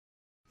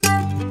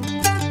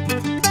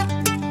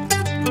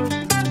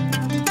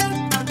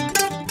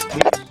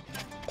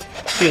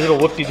See these little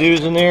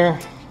whoop-de-doos in there,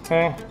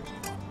 okay?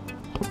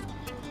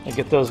 And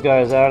get those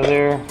guys out of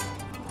there,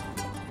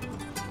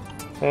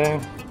 okay?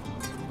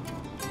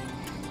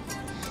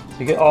 So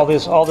you get all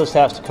this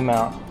has to come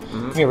out.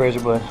 Give me a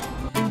razor blade.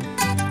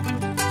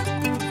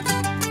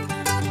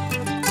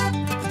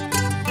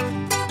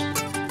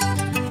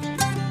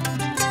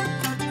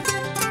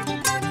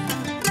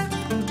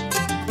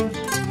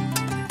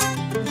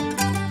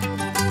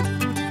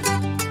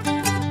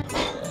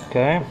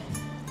 Okay,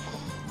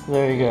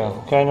 there you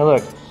go. Okay, now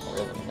look.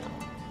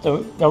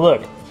 So now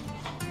look,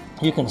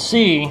 you can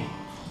see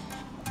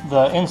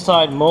the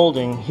inside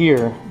molding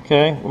here.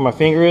 Okay, where my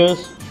finger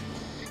is.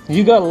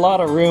 You got a lot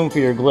of room for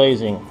your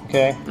glazing.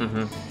 Okay.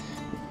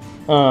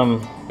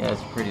 Yeah,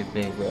 it's pretty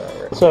big.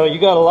 So you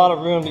got a lot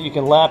of room that you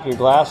can lap your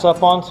glass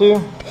up onto.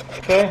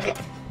 Okay.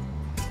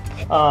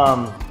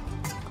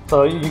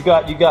 So you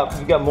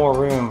got more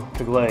room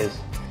to glaze.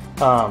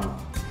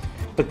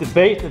 But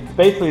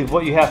basically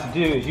what you have to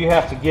do is you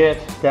have to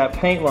get that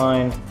paint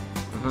line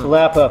to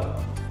lap up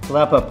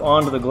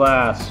onto the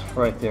glass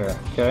right there,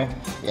 okay?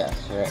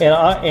 Yes, right.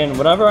 And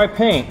whenever I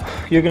paint,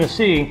 you're gonna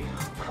see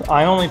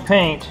I only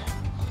paint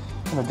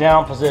in the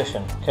down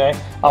position, okay?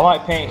 I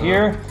might paint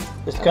here.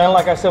 It's kind of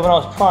like I said when I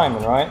was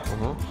priming, right?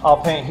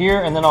 I'll paint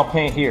here and then I'll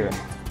paint here.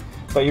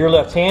 But you're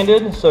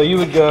left-handed, so you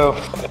would go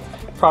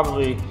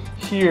probably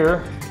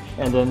here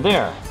and then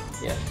there.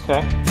 Yes.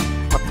 Okay?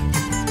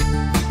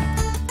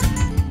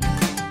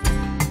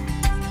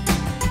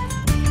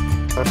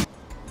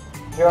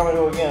 Here I'm going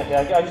to do it again.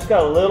 Okay, I just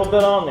got a little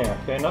bit on there.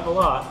 Okay, not a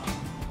lot.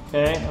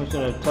 Okay, I'm just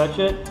going to touch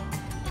it.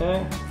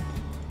 Okay.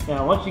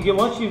 Now once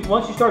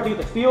you start to get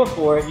the feel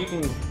for it, you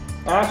can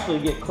actually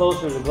get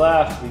closer to the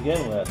glass to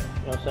begin with. You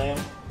know what I'm saying?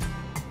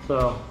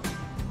 So.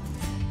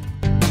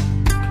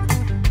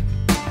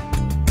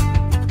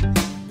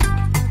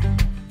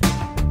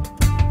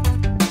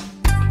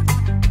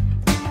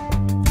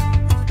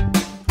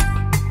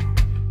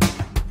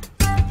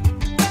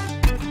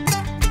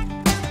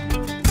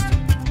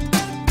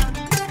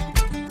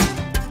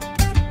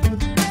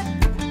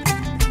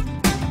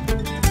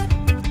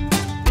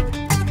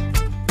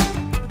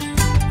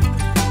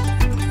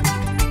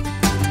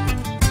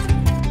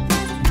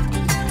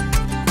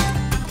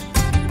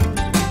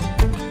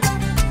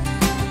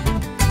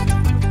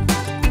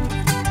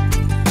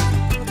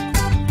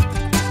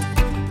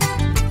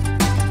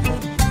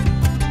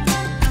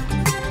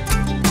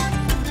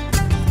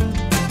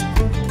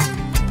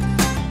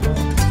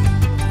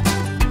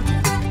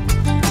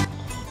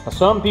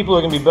 Some people are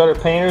going to be better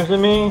painters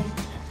than me,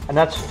 and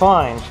that's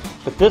fine,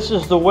 but this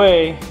is the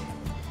way,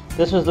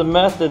 this is the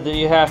method that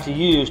you have to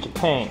use to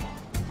paint.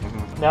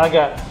 Now I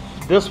got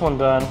this one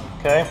done,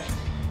 okay?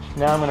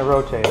 Now I'm going to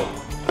rotate it.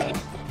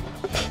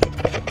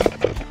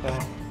 Okay.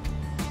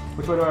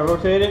 Which way do I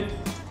rotate it?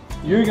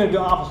 You're going to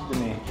go opposite to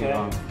me, okay?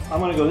 I'm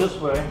going to go this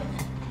way,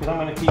 because I'm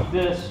going to keep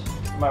this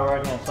to my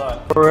right hand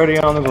side. Already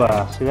on the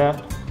glass, see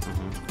that?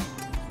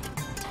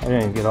 I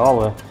didn't get all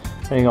the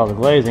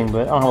glazing,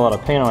 but I don't have a lot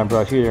of paint on my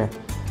brush either.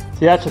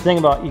 See, that's the thing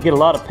about, you get a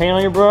lot of paint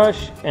on your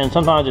brush, and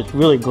sometimes it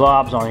really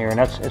globs on here, and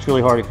it's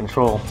really hard to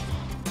control.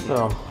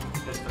 So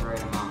just the right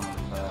amount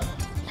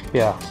of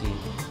yeah.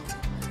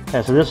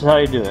 Yeah, so this is how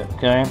you do it,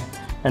 okay?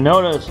 And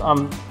notice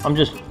I'm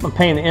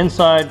painting the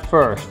inside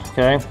first,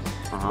 okay?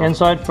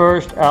 Inside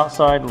first,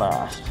 outside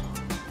last.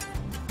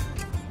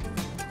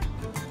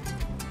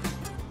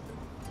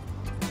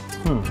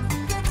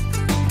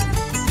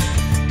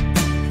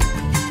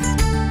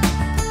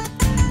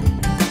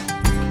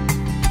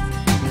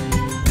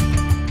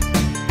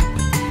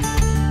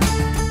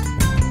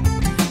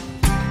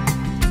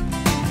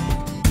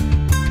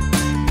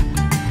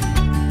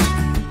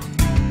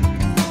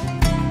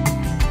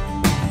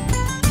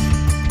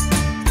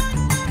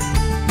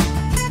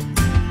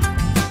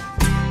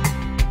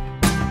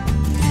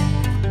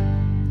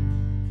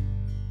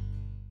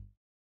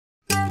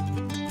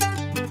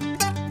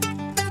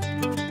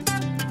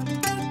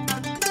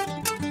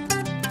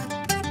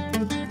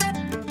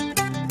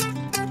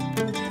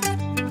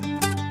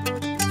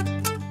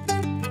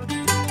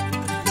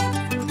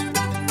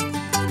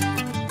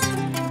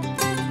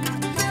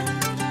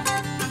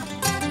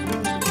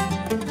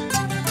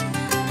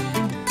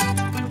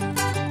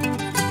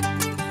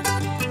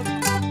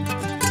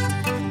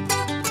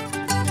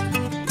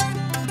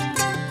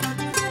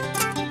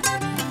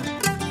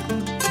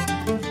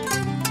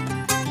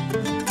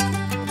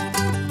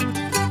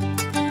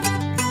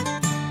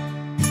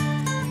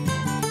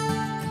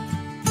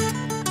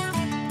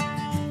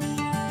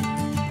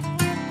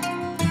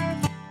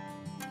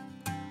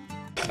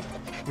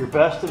 Your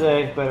best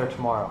today, better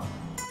tomorrow.